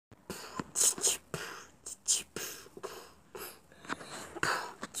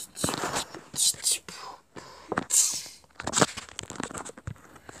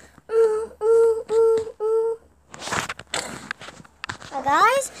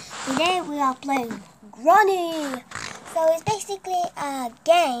Today we are playing Granny. So it's basically a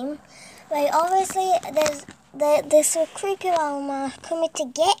game where obviously there's a creepy mama coming to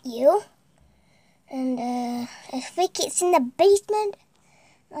get you, and I think it's in the basement.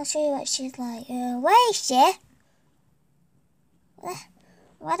 I'll show you what she's like. Where is she?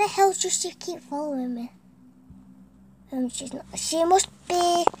 Why the hell does she keep following me? She's not. She must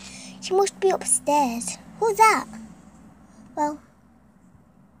be upstairs. Who's that? Well,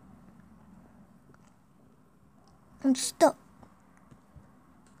 I'm stuck.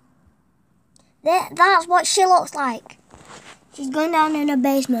 That's what she looks like. She's going down in the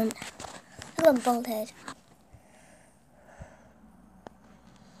basement. Look at bald head.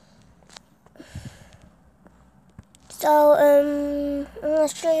 So I'm gonna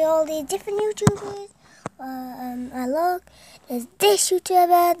show you all these different YouTubers. I look. There's this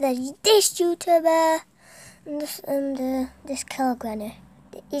YouTuber. There's this YouTuber. And this Killer Granny.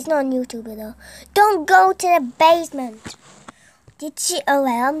 He's not a YouTuber though. Don't go to the basement. Did she? Oh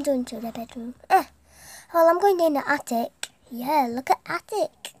well, I'm going to the bedroom. Well, I'm going in the attic. Yeah, look at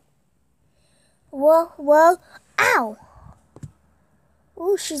attic. Whoa, ow!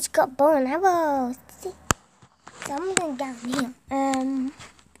 Oh, she's got bow and arrows. See? So I'm going down here.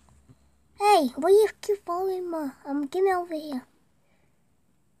 Hey, why you keep following me? Get me over here.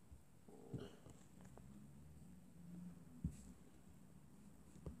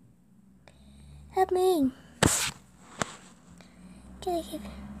 Help me.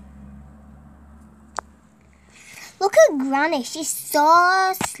 Look at Granny. She's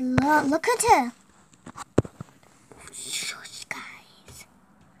so slow. Look at her. Shush, guys.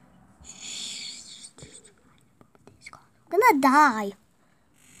 I'm gonna die.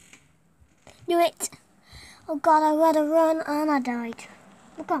 Do it. Oh God, I gotta run and I died.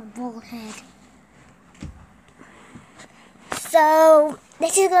 Look at bald head. So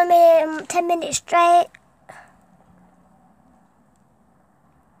this is gonna be 10 minutes straight.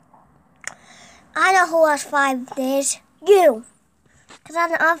 I know who has 5 days. You. Because I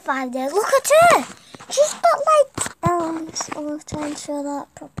don't have 5 days. Look at her. She's got like... I'll try and show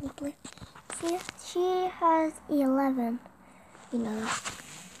that properly. See, she has 11. You know.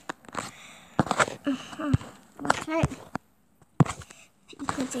 Okay. You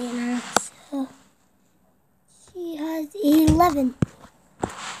can see it now. So, she has 11.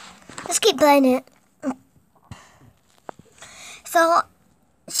 Let's keep playing it. So...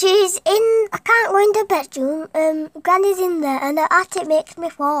 she's in, I can't go in the bedroom, Granny's in there and the attic makes me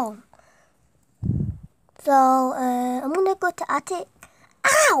fall. So, I'm gonna go to attic.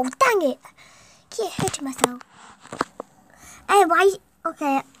 Ow, dang it! Keep hurting myself. Hey, why?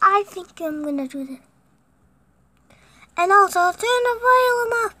 Okay, I think I'm gonna do this. And also, turn the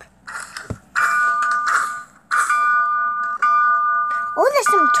volume up. Oh, there's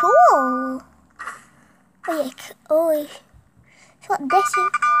some tools. Oh, it's got this in.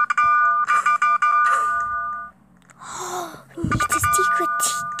 Oh, we need a secret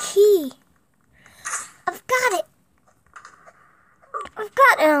key. I've got it.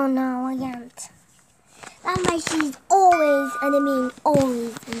 Oh no, I can't. That's why she's always, and I mean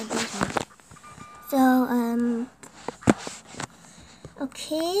always in the basement. So,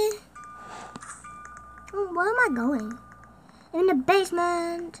 okay. Oh, where am I going? In the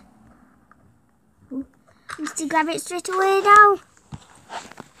basement. Ooh. I need to grab it straight away now.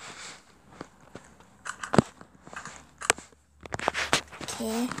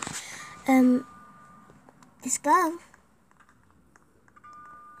 Okay. Let's go.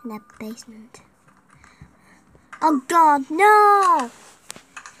 In that basement. Oh God, no!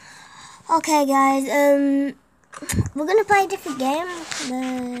 Okay, guys. We're gonna play a different game.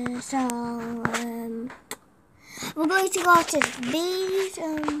 We're going to go to the beach.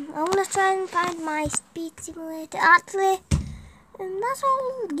 I'm gonna try and find my speed simulator. Actually, that's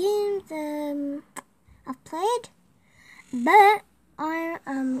all the games I've played. But I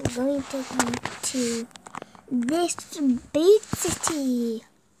am going to come to this beach city.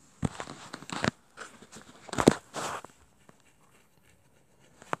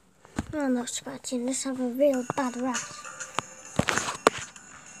 I'm not scratching. Let's have a real bad rash.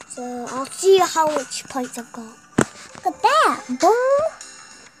 So I'll see how much points I've got. Look at that, boom!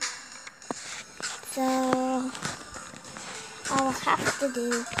 So I'll have to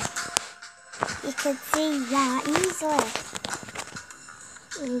do. You can see that easily.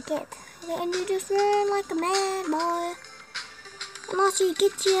 And you just run like a mad boy. And also you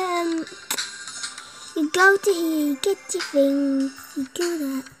get your you go to here, you get your things, you do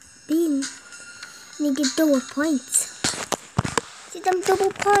that bean, and you get double points. See them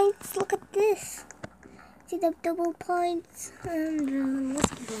double points? Look at this. See the double points. And let's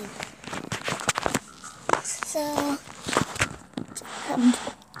So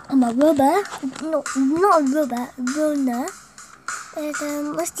I'm a rubber, not a rubber, a runner. But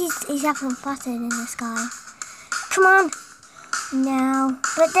what's these? He's having pattern in the sky. Come on, now.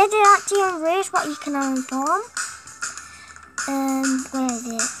 But they do actually unraise what you can inform. Where is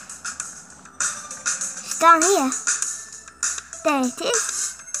it? It's down here. There it is.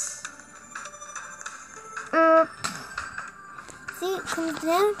 See, it comes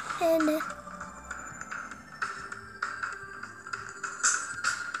down and.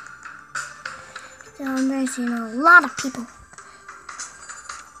 So I'm raising a lot of people.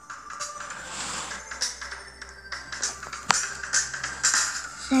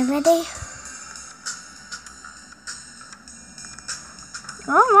 So ready?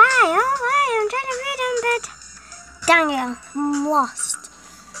 Alright, I'm trying to read them, but dang it, I'm lost.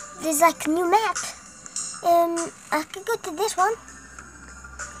 There's like a new map. I could go to this one.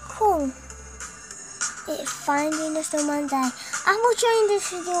 Cool. It's finding the snowman's eye. I will show you this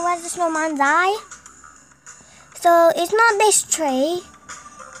video where's the snowman's eye. So it's not this tree.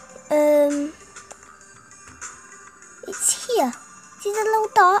 It's here. See the little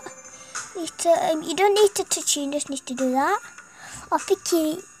dot? You don't need to touch it, you just need to do that. I think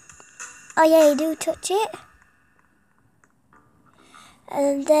oh yeah, you do touch it.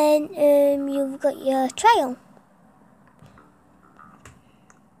 And then you've got your trail.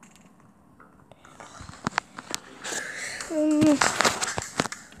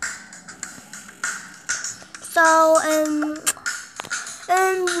 So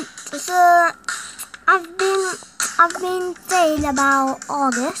I've been saying about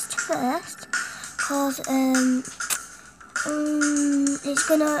August 1st, cause it's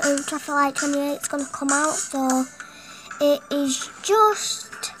gonna Traffic Light 28. It's gonna come out, so it is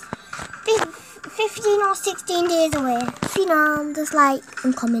just 15 or 16 days away. So, you know, just like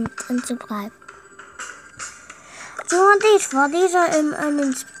and comment and subscribe. Do you want these for? These are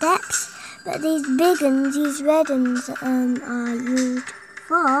steps, but these big ones, these red ones, are used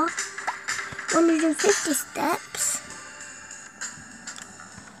for 150 steps.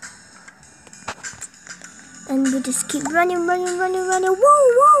 And we just keep running. Whoa!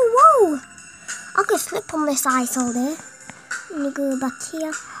 I could slip on this ice all day. Let me go back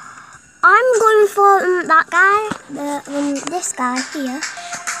here. I'm going for that guy, this guy here.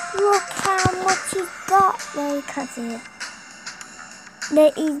 Look how much he's got. There, you can't see it.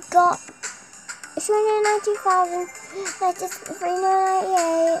 There he's got 390,000, that's just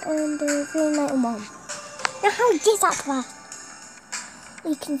 398 and 391. Now how is that fast?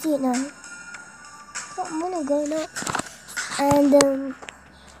 You can see it now. Got money going up. And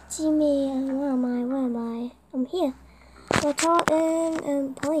see me, where am I? I'm here. I can't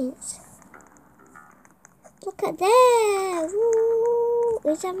earn points. Look at that!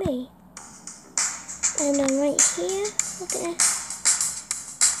 Woo! Is that me? And I'm right here. Look at that.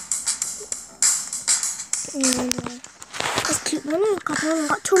 And let's keep running. I've only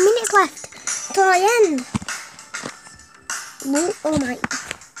got 2 minutes left till I end. Whoa! Oh my!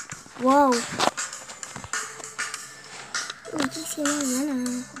 Whoa! Did you see my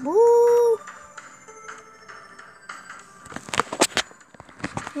runner? Woo!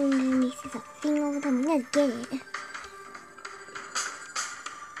 Underneath is that thing over there. I'm gonna get it.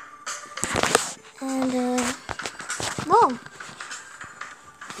 And whoa!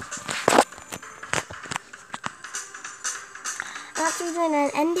 I'm actually doing an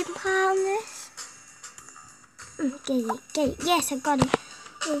ending part on this. Get it. Yes, I got it.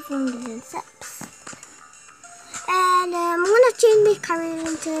 800 steps. And I'm gonna change my camera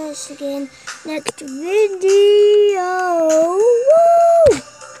into this again next video. Woo!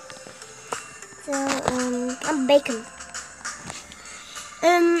 So I'm bacon.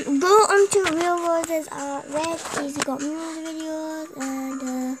 Go on to Real Roses Red. He's got music videos,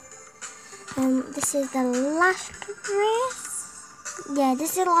 and this is the last race. Yeah, this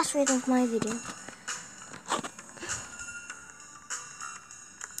is the last race of my video.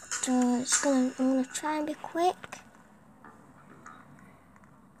 So I'm gonna try and be quick.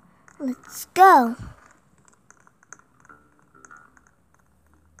 Let's go.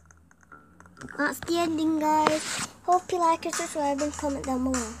 That's the ending, guys. Hope you like and subscribe and comment down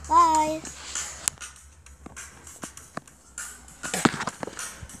below. Bye.